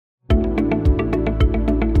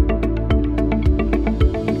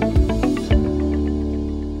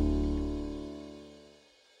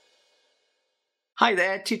Hi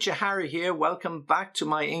there, Teacher Harry here. Welcome back to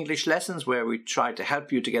my English lessons where we try to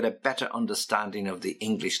help you to get a better understanding of the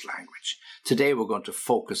English language. Today we're going to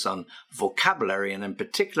focus on vocabulary, and in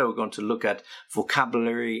particular we're going to look at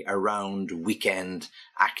vocabulary around weekend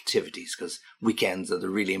activities, because weekends are the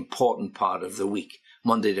really important part of the week.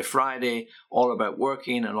 Monday to Friday, all about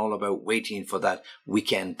working and all about waiting for that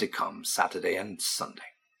weekend to come, Saturday and Sunday.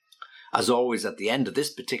 As always, at the end of this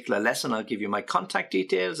particular lesson, I'll give you my contact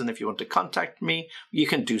details, and if you want to contact me, you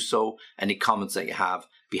can do so. Any comments that you have,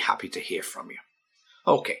 be happy to hear from you.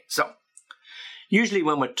 Okay, so usually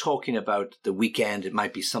when we're talking about the weekend, it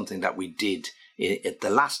might be something that we did at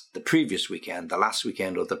the previous weekend, the last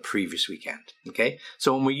weekend or the previous weekend. Okay,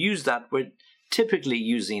 so when we use that, we're typically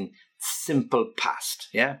using simple past,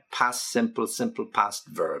 past simple past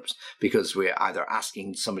verbs, because we're either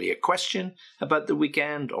asking somebody a question about the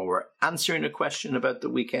weekend or we're answering a question about the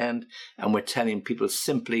weekend, and we're telling people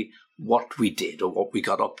simply what we did or what we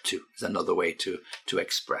got up to is another way to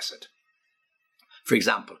express it. For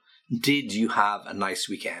example, did you have a nice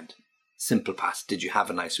weekend? Simple past, did you have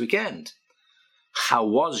a nice weekend? How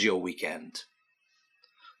was your weekend?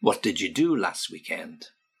 What did you do last weekend?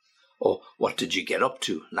 Or what did you get up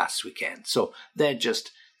to last weekend? So they're just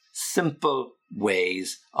simple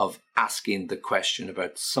ways of asking the question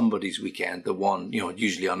about somebody's weekend, the one,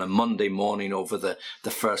 usually on a Monday morning over the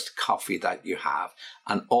first coffee that you have,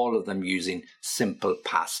 and all of them using simple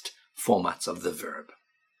past formats of the verb.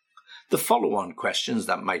 The follow-on questions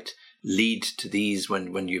that might lead to these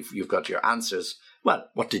when you've got your answers. Well,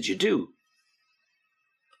 what did you do?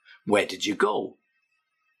 Where did you go?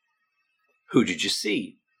 Who did you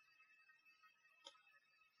see?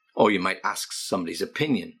 Or you might ask somebody's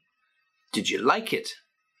opinion. Did you like it?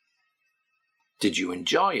 Did you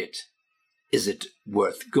enjoy it? Is it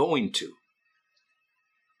worth going to?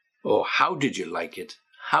 Or how did you like it?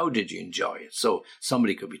 How did you enjoy it? So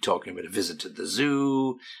somebody could be talking about a visit to the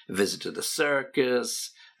zoo, a visit to the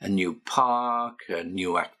circus, a new park, a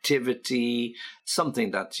new activity,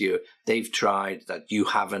 something that they've tried that you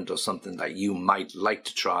haven't, or something that you might like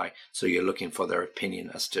to try. So you're looking for their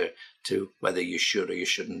opinion as to whether you should or you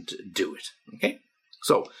shouldn't do it. Okay?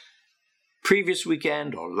 So previous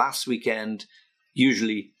weekend or last weekend,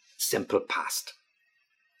 usually simple past.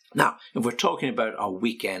 Now, if we're talking about our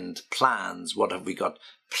weekend plans, what have we got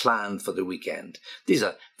planned for the weekend? These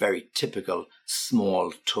are very typical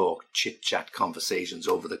small talk, chit-chat conversations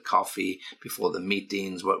over the coffee, before the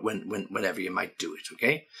meetings, whenever you might do it,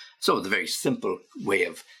 okay? So the very simple way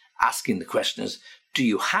of asking the question is, do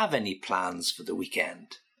you have any plans for the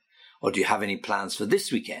weekend? Or do you have any plans for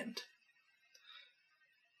this weekend?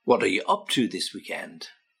 What are you up to this weekend?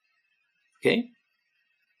 Okay?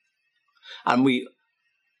 And we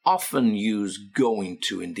often use going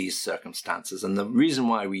to in these circumstances. And the reason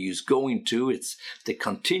why we use going to, it's the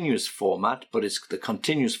continuous format, but it's the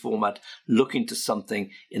continuous format looking to something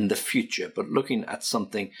in the future, but looking at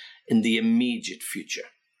something in the immediate future.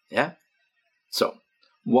 Yeah? So,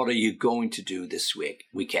 what are you going to do this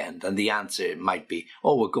weekend? And the answer might be,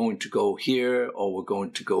 we're going to go here, or we're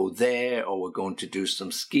going to go there, or we're going to do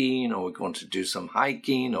some skiing, or we're going to do some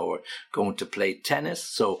hiking, or we're going to play tennis.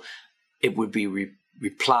 So it would be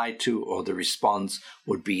replied to, or the response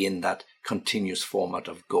would be in that continuous format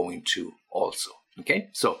of going to also. Okay?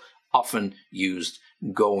 So often used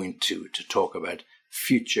going to talk about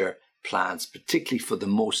future plans, particularly for the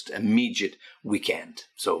most immediate weekend.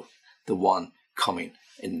 So the one coming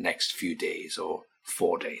in the next few days or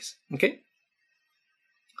 4 days. Okay?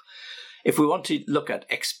 If we want to look at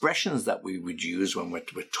expressions that we would use when we're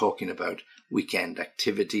talking about weekend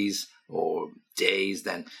activities or days,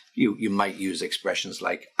 then you might use expressions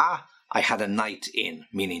like, I had a night in,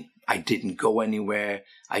 meaning I didn't go anywhere,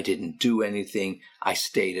 I didn't do anything, I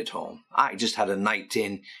stayed at home. I just had a night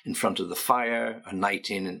in front of the fire, a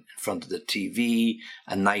night in front of the TV,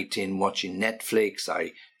 a night in watching Netflix,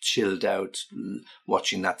 I chilled out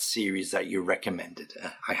watching that series that you recommended.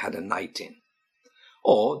 I had a night in.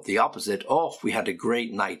 Or the opposite, we had a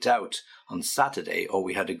great night out on Saturday, or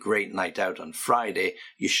we had a great night out on Friday.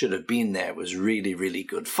 You should have been there. It was really, really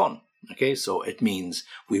good fun. Okay, so it means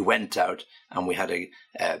we went out and we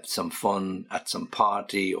had some fun at some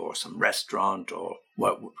party or some restaurant or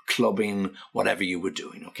clubbing, whatever you were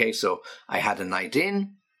doing. Okay, so I had a night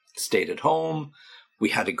in, stayed at home. We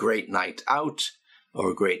had a great night out or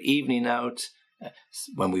a great evening out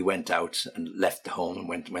when we went out and left the home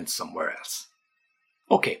and went somewhere else.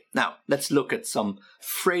 Okay, now let's look at some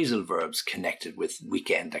phrasal verbs connected with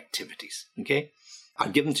weekend activities. Okay, I'll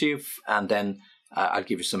give them to you and then I'll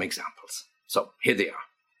give you some examples. So here they are.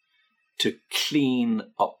 To clean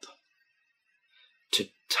up, to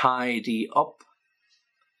tidy up,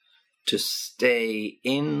 to stay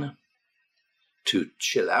in, to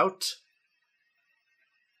chill out,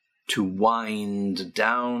 to wind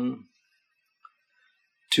down,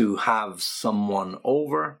 to have someone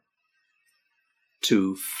over,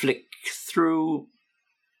 to flick through,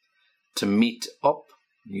 to meet up,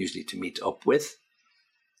 usually to meet up with,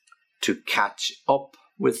 to catch up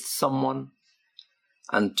with someone,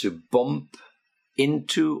 and to bump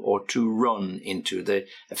into or to run into. They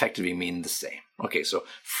effectively mean the same. Okay, so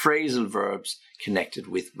phrasal verbs connected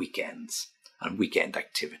with weekends and weekend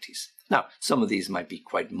activities. Now, some of these might be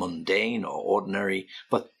quite mundane or ordinary,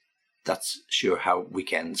 but that's sure how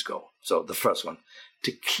weekends go. So the first one,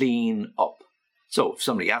 to clean up. So if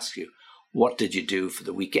somebody asks you, what did you do for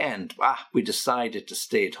the weekend? We decided to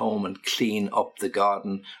stay at home and clean up the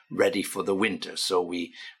garden ready for the winter. So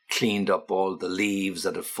we cleaned up all the leaves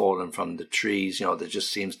that have fallen from the trees. There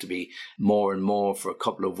just seems to be more and more for a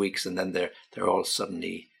couple of weeks, and then they're all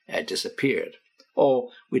suddenly disappeared. Or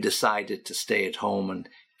we decided to stay at home and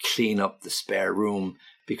clean up the spare room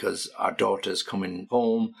because our daughter's coming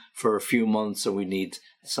home for a few months, so we need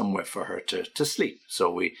somewhere for her to sleep. So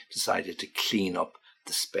we decided to clean up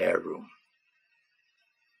the spare room.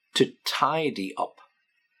 To tidy up.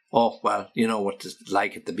 Oh, well, you know what it's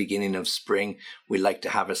like at the beginning of spring. We like to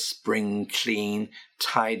have a spring clean,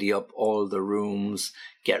 tidy up all the rooms,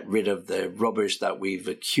 get rid of the rubbish that we've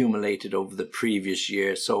accumulated over the previous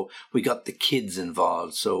year. So we got the kids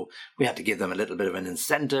involved. So we had to give them a little bit of an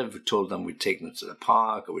incentive. We told them we'd take them to the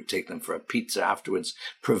park or we'd take them for a pizza afterwards,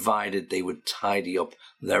 provided they would tidy up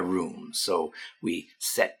their rooms. So we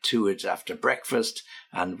set to it after breakfast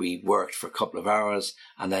and we worked for a couple of hours.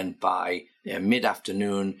 And then by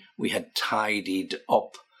mid-afternoon, we had tidied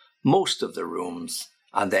up most of the rooms.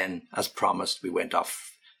 And then, as promised, we went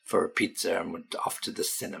off for a pizza and went off to the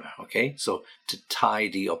cinema. Okay, so to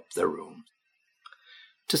tidy up the room.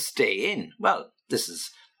 To stay in. Well, this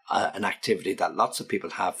is an activity that lots of people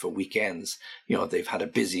have for weekends. They've had a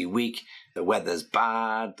busy week. The weather's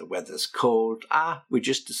bad. The weather's cold. We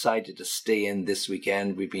just decided to stay in this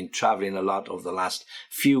weekend. We've been traveling a lot over the last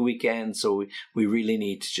few weekends, so we really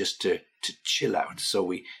need to chill out. So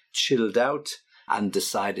we chilled out and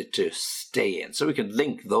decided to stay in. So we can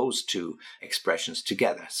link those two expressions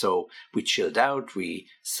together. So we chilled out, we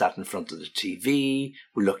sat in front of the TV,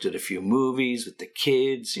 we looked at a few movies with the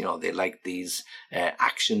kids. They like these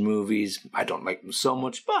action movies. I don't like them so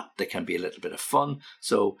much, but they can be a little bit of fun.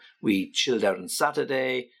 So we chilled out on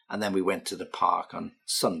Saturday, and then we went to the park on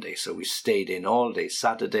Sunday. So we stayed in all day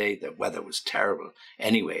Saturday. The weather was terrible.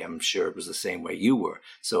 Anyway, I'm sure it was the same way you were.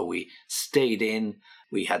 So we stayed in.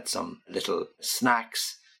 We had some little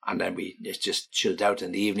snacks, and then we just chilled out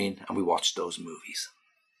in the evening and we watched those movies.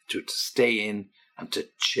 To stay in and to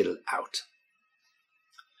chill out.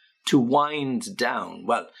 To wind down.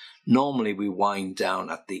 Well, normally we wind down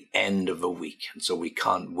at the end of a week, and so we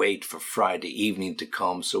can't wait for Friday evening to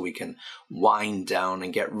come so we can wind down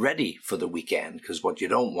and get ready for the weekend, because what you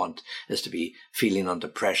don't want is to be feeling under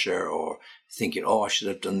pressure or thinking, I should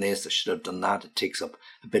have done this, I should have done that. It takes up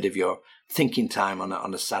a bit of your thinking time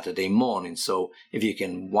on a Saturday morning. So if you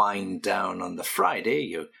can wind down on the Friday,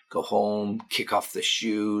 you go home, kick off the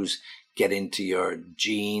shoes, get into your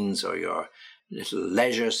jeans or your little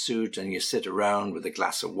leisure suit, and you sit around with a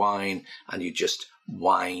glass of wine and you just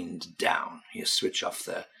wind down. You switch off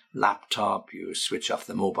the laptop, you switch off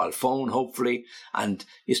the mobile phone, hopefully, and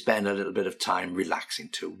you spend a little bit of time relaxing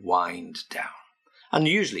to wind down. And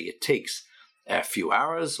usually it takes a few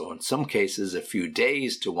hours, or in some cases a few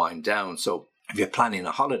days, to wind down. So if you're planning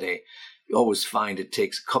a holiday, you always find it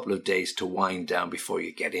takes a couple of days to wind down before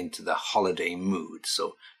you get into the holiday mood.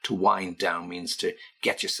 So to wind down means to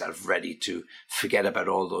get yourself ready to forget about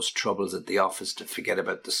all those troubles at the office, to forget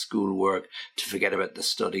about the schoolwork, to forget about the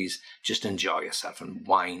studies. Just enjoy yourself and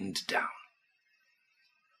wind down.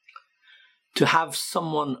 To have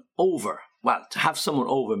someone over. Well, to have someone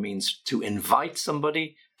over means to invite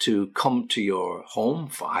somebody to come to your home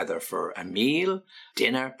for either for a meal,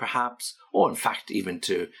 dinner perhaps, or in fact even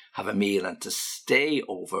to have a meal and to stay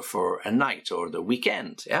over for a night or the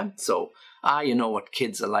weekend. Yeah. So you know what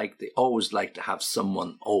kids are like. They always like to have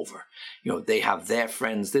someone over. They have their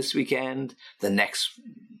friends this weekend. The next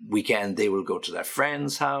weekend they will go to their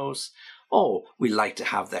friend's house. We like to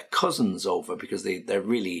have their cousins over because they're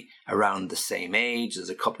really around the same age. There's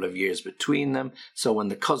a couple of years between them. So when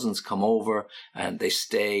the cousins come over and they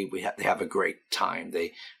stay, they have a great time.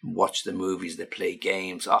 They watch the movies, they play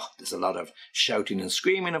games. There's a lot of shouting and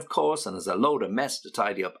screaming, of course, and there's a load of mess to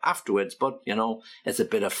tidy up afterwards. But, it's a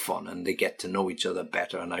bit of fun and they get to know each other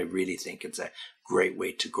better. And I really think it's a great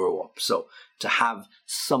way to grow up. So to have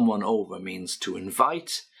someone over means to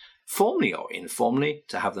invite, formally or informally,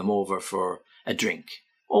 to have them over for a drink.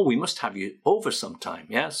 Oh, we must have you over sometime,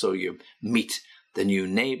 yeah? So you meet the new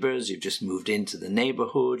neighbours, you've just moved into the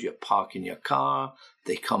neighbourhood, you're parking your car,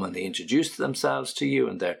 they come and they introduce themselves to you,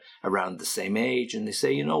 and they're around the same age, and they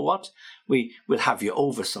say, you know what, we'll have you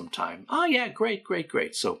over sometime. Oh yeah, great.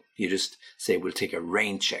 So you just say, we'll take a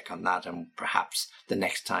rain check on that, and perhaps the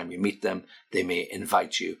next time you meet them, they may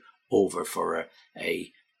invite you over for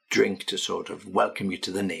a drink to sort of welcome you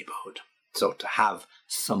to the neighbourhood. So to have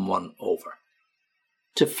someone over.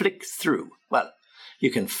 To flick through, well, you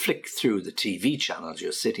can flick through the TV channels.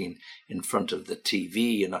 You're sitting in front of the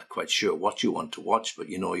TV, you're not quite sure what you want to watch, but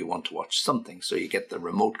you know you want to watch something. So you get the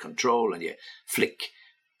remote control and you flick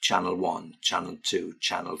channel 1, channel 2,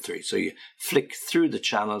 channel 3. So you flick through the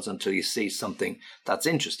channels until you see something that's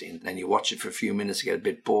interesting. Then you watch it for a few minutes, you get a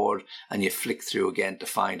bit bored, and you flick through again to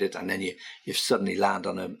find it. And then you suddenly land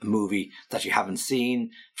on a movie that you haven't seen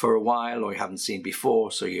for a while or you haven't seen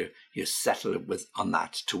before. So you settle on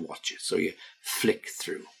that to watch it. So you flick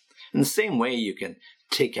through. In the same way, you can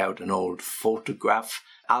take out an old photograph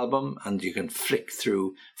album and you can flick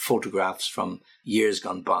through photographs from years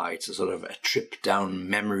gone by. It's a sort of a trip down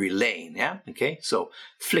memory lane, yeah? Okay, so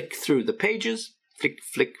flick through the pages.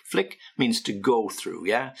 Flick means to go through,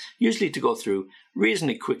 yeah? Usually to go through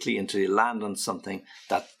reasonably quickly until you land on something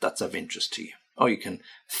that's of interest to you. Or you can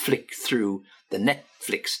flick through the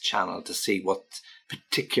Netflix channel to see what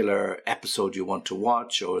particular episode you want to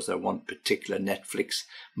watch, or is there one particular Netflix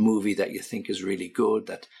movie that you think is really good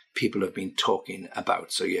that people have been talking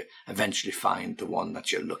about, so you eventually find the one that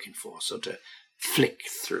you're looking for. So to flick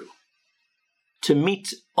through. To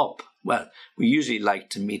meet up, well, we usually like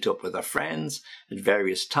to meet up with our friends at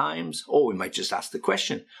various times, or we might just ask the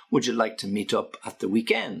question, would you like to meet up at the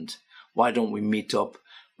weekend? Why don't we meet up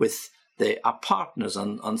with our partners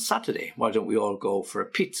on Saturday? Why don't we all go for a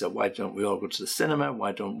pizza? Why don't we all go to the cinema?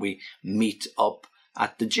 Why don't we meet up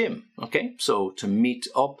at the gym? Okay, so to meet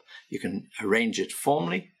up, you can arrange it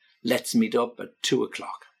formally. Let's meet up at 2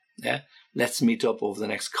 o'clock. Yeah, let's meet up over the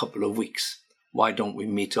next couple of weeks. Why don't we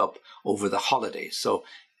meet up over the holidays? So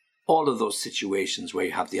all of those situations where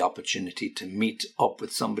you have the opportunity to meet up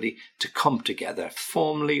with somebody, to come together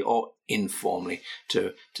formally or informally,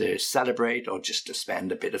 to celebrate or just to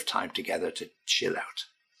spend a bit of time together to chill out.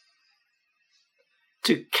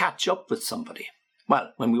 To catch up with somebody.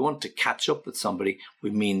 Well, when we want to catch up with somebody,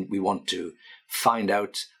 we mean we want to find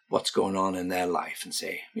out what's going on in their life and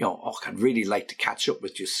say, you know, oh, I'd really like to catch up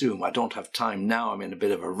with you soon. I don't have time now. I'm in a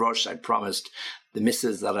bit of a rush. I promised the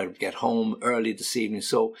missus that I'd get home early this evening.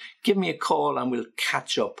 So give me a call and we'll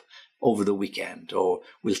catch up over the weekend, or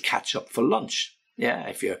we'll catch up for lunch. Yeah,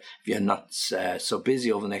 if you're not so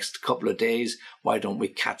busy over the next couple of days, why don't we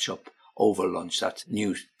catch up over lunch? That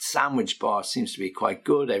new sandwich bar seems to be quite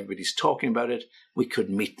good. Everybody's talking about it. We could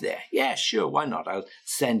meet there. Yeah, sure, why not? I'll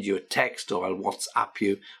send you a text or I'll WhatsApp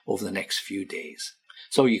you over the next few days.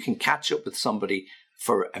 So you can catch up with somebody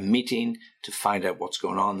for a meeting to find out what's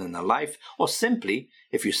going on in their life, or simply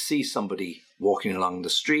if you see somebody walking along the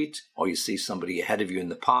street or you see somebody ahead of you in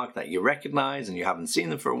the park that you recognize and you haven't seen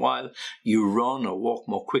them for a while, you run or walk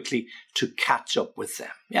more quickly to catch up with them.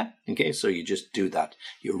 Yeah, okay, so you just do that.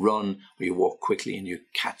 You run or you walk quickly and you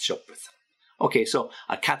catch up with them. Okay, so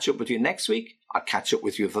I'll catch up with you next week. I'll catch up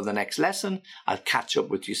with you for the next lesson. I'll catch up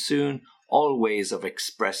with you soon. All ways of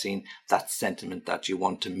expressing that sentiment that you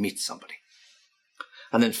want to meet somebody.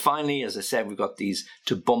 And then finally, as I said, we've got these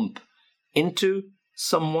to bump into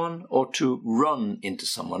someone or to run into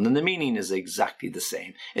someone. And the meaning is exactly the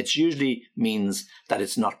same. It usually means that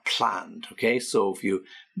it's not planned, okay? So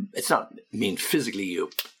it's not mean physically you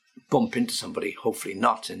bump into somebody, hopefully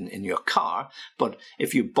not in your car, but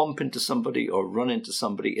if you bump into somebody or run into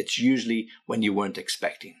somebody, it's usually when you weren't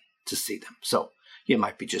expecting to see them. So you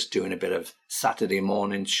might be just doing a bit of Saturday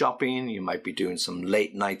morning shopping. You might be doing some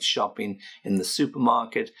late night shopping in the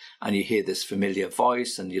supermarket and you hear this familiar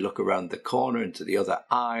voice and you look around the corner into the other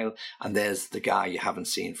aisle and there's the guy you haven't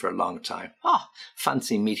seen for a long time.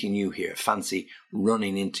 Fancy meeting you here. Fancy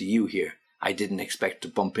running into you here. I didn't expect to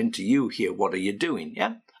bump into you here. What are you doing?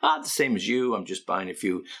 Yeah. The same as you. I'm just buying a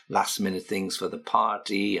few last minute things for the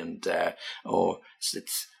party and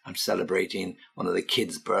I'm celebrating one of the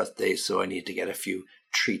kids' birthdays, so I need to get a few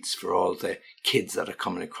treats for all the kids that are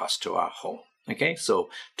coming across to our home. Okay, so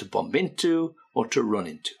to bump into or to run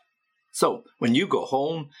into. So when you go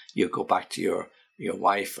home, you go back to your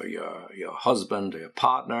wife or your husband or your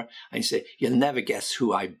partner and you say, you'll never guess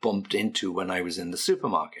who I bumped into when I was in the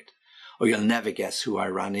supermarket. Or you'll never guess who I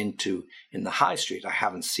ran into in the high street. I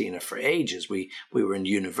haven't seen her for ages. We were in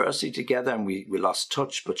university together and we lost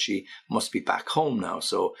touch, but she must be back home now.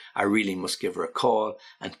 So I really must give her a call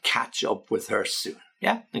and catch up with her soon.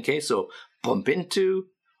 Yeah? Okay, so bump into,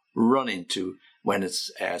 run into, when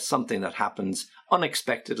it's something that happens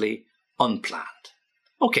unexpectedly, unplanned.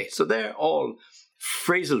 Okay, so they're all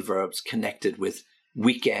phrasal verbs connected with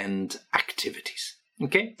weekend activities.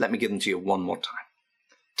 Okay, let me give them to you one more time.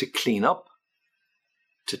 To clean up,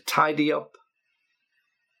 to tidy up,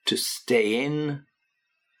 to stay in,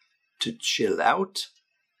 to chill out,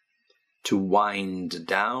 to wind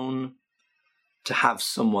down, to have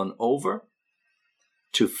someone over,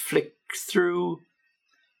 to flick through,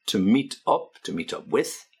 to meet up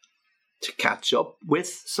with, to catch up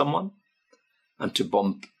with someone, and to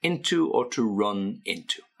bump into or to run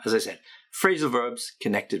into. As I said, phrasal verbs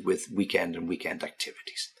connected with weekend and weekend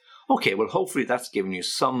activities. Okay, well, hopefully that's given you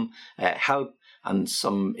some help and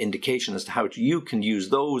some indication as to how you can use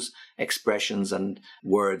those expressions and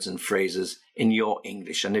words and phrases in your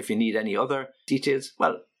English. And if you need any other details,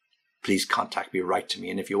 well, please contact me, write to me.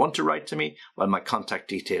 And if you want to write to me, well, my contact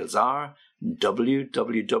details are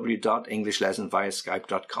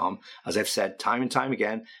www.englishlessonviaskype.com. As I've said time and time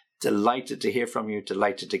again, delighted to hear from you,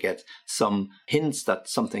 delighted to get some hints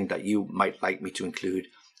that's something that you might like me to include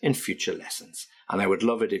in future lessons. And I would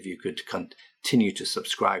love it if you could continue to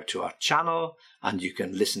subscribe to our channel, and you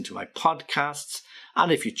can listen to my podcasts.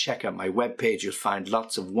 And if you check out my webpage, you'll find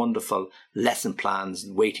lots of wonderful lesson plans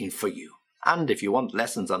waiting for you. And if you want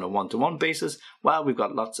lessons on a one-to-one basis, well, we've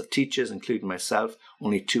got lots of teachers, including myself,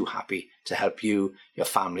 only too happy to help you, your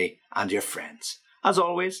family, and your friends. As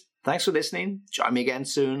always, thanks for listening. Join me again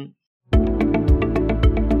soon.